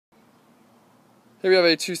Here we have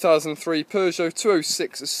a 2003 Peugeot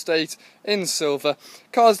 206 Estate in silver.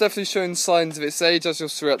 Car's definitely showing signs of its age, as you'll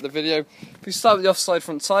see throughout the video. If we start with the offside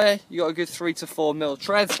front tyre, you got a good 3 to 4 mil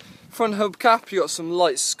tread. Front hubcap, you got some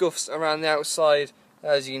light scuffs around the outside,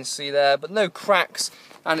 as you can see there, but no cracks,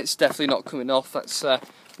 and it's definitely not coming off. That's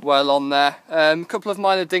well on there. A couple of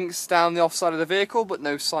minor dinks down the offside of the vehicle, but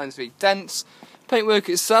no signs of any dents. Paintwork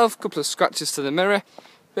itself, a couple of scratches to the mirror.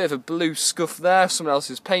 Bit of a blue scuff there, someone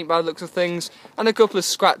else's paint by the looks of things, and a couple of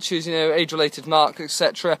scratches, you know, age-related marks,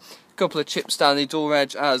 etc. A couple of chips down the door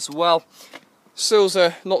edge as well. Sills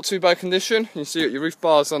are not too bad condition. You see your roof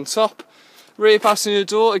bars on top. Rear passenger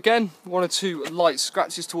door, again, 1 or 2 light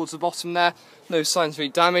scratches towards the bottom there. No signs of any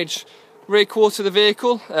damage. Rear quarter of the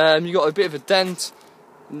vehicle, you got a bit of a dent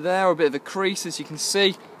there, or a bit of a crease, as you can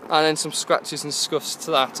see, and then some scratches and scuffs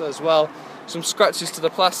to that as well. Some scratches to the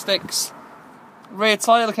plastics. Rear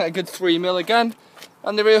tyre looking at a good 3 mil again,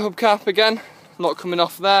 and the rear hubcap again, not coming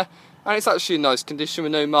off there, and it's actually in nice condition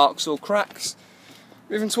with no marks or cracks.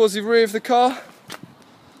 Moving towards the rear of the car,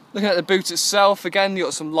 looking at the boot itself, again you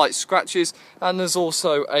got some light scratches, and there's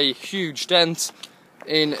also a huge dent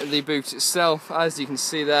in the boot itself, as you can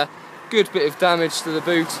see there. Good bit of damage to the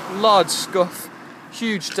boot, large scuff,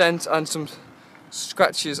 huge dent, and some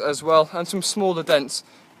scratches as well, and some smaller dents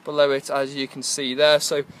below it, as you can see there.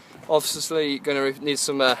 So obviously going to need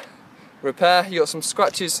some repair. You got some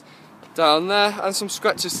scratches down there and some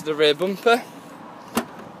scratches to the rear bumper.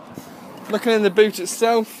 Looking in the boot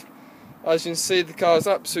itself, as you can see, the car is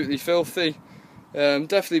absolutely filthy.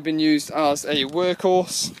 Definitely been used as a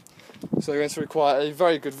workhorse, so you're going to require a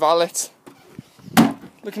very good valet.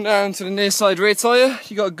 Looking down to the near side rear tyre,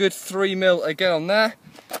 you got a good 3 mil again on there,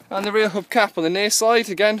 and the rear hubcap on the near side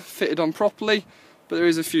again fitted on properly, but there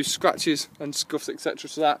is a few scratches and scuffs, etc.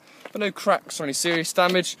 to that, but no cracks or any serious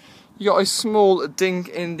damage. You got a small ding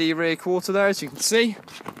in the rear quarter there, as you can see.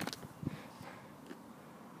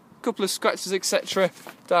 A couple of scratches, etc.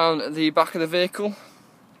 down the back of the vehicle.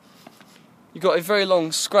 You got a very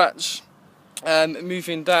long scratch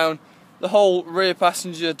moving down the whole rear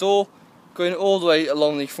passenger door, going all the way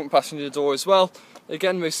along the front passenger door as well.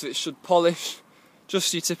 Again, most of it should polish,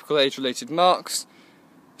 just your typical age-related marks.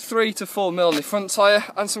 3 to 4 mil on the front tyre,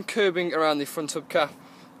 and some curbing around the front hubcap.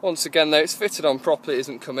 Once again though, it's fitted on properly, it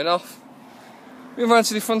isn't coming off. Moving around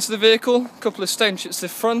to the front of the vehicle, a couple of stone chips to the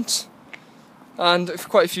front, and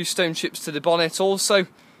quite a few stone chips to the bonnet also.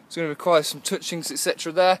 It's going to require some touchings,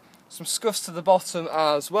 etc. there. Some scuffs to the bottom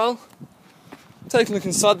as well. Take a look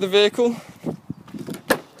inside the vehicle.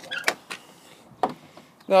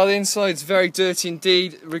 Now the inside's very dirty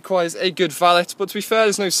indeed, it requires a good valet, but to be fair,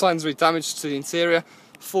 there's no signs of any damage to the interior.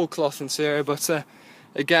 Full cloth interior, but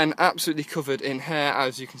again, absolutely covered in hair,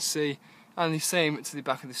 as you can see, and the same to the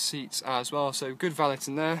back of the seats as well, so good valet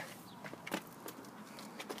in there.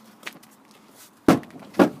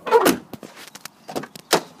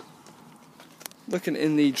 Looking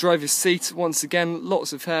in the driver's seat, once again,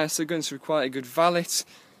 lots of hair, so going to require a good valet.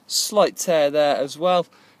 Slight tear there as well,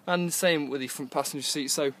 and the same with the front passenger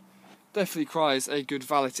seat, so definitely requires a good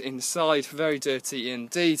valet inside. Very dirty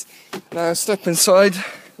indeed. Now step inside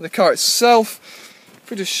the car itself.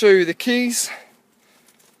 If we just show you the keys,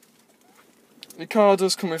 the car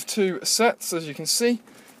does come with 2 sets, as you can see,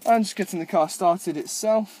 and just getting the car started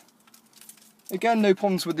itself. Again, no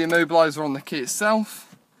problems with the immobiliser on the key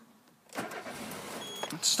itself.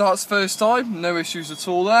 It starts first time, no issues at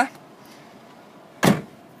all there.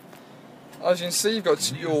 As you can see, you've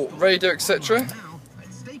got your radio, etc.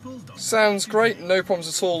 Sounds great, no problems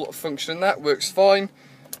at all functioning, that works fine.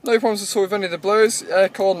 No problems at all with any of the blowers.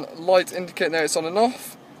 Aircon light indicating there it's on and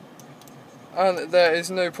off. And there is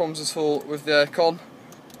no problems at all with the aircon.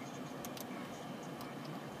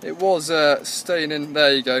 It was staying in,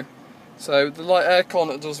 there you go. So the light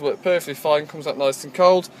aircon does work perfectly fine, comes out nice and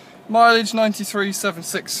cold. Mileage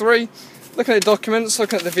 93,763. Looking at the documents,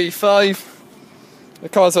 looking at the V5. The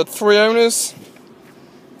car's had 3 owners.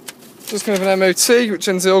 Just going to have an MOT, which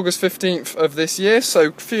ends August 15th of this year, so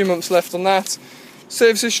a few months left on that.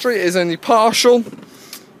 Service history is only partial.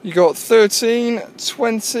 You got 13,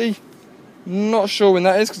 20, not sure when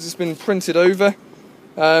that is because it's been printed over.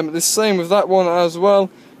 The same with that one as well,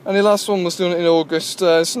 and the last one was done in August.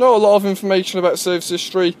 It's not a lot of information about service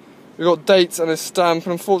history. We've got dates and a stamp,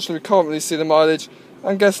 and unfortunately we can't really see the mileage.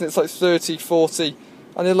 I'm guessing it's like 30, 40,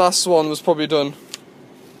 and the last one was probably done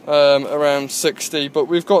around 60, but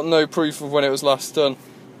we've got no proof of when it was last done.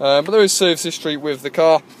 But there is service history with the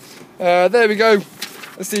car. There we go.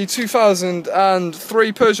 It's the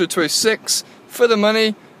 2003 Peugeot 206. For the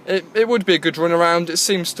money, it would be a good run around. It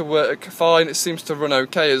seems to work fine. It seems to run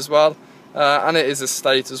okay as well. And it is a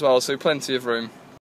state as well, so plenty of room.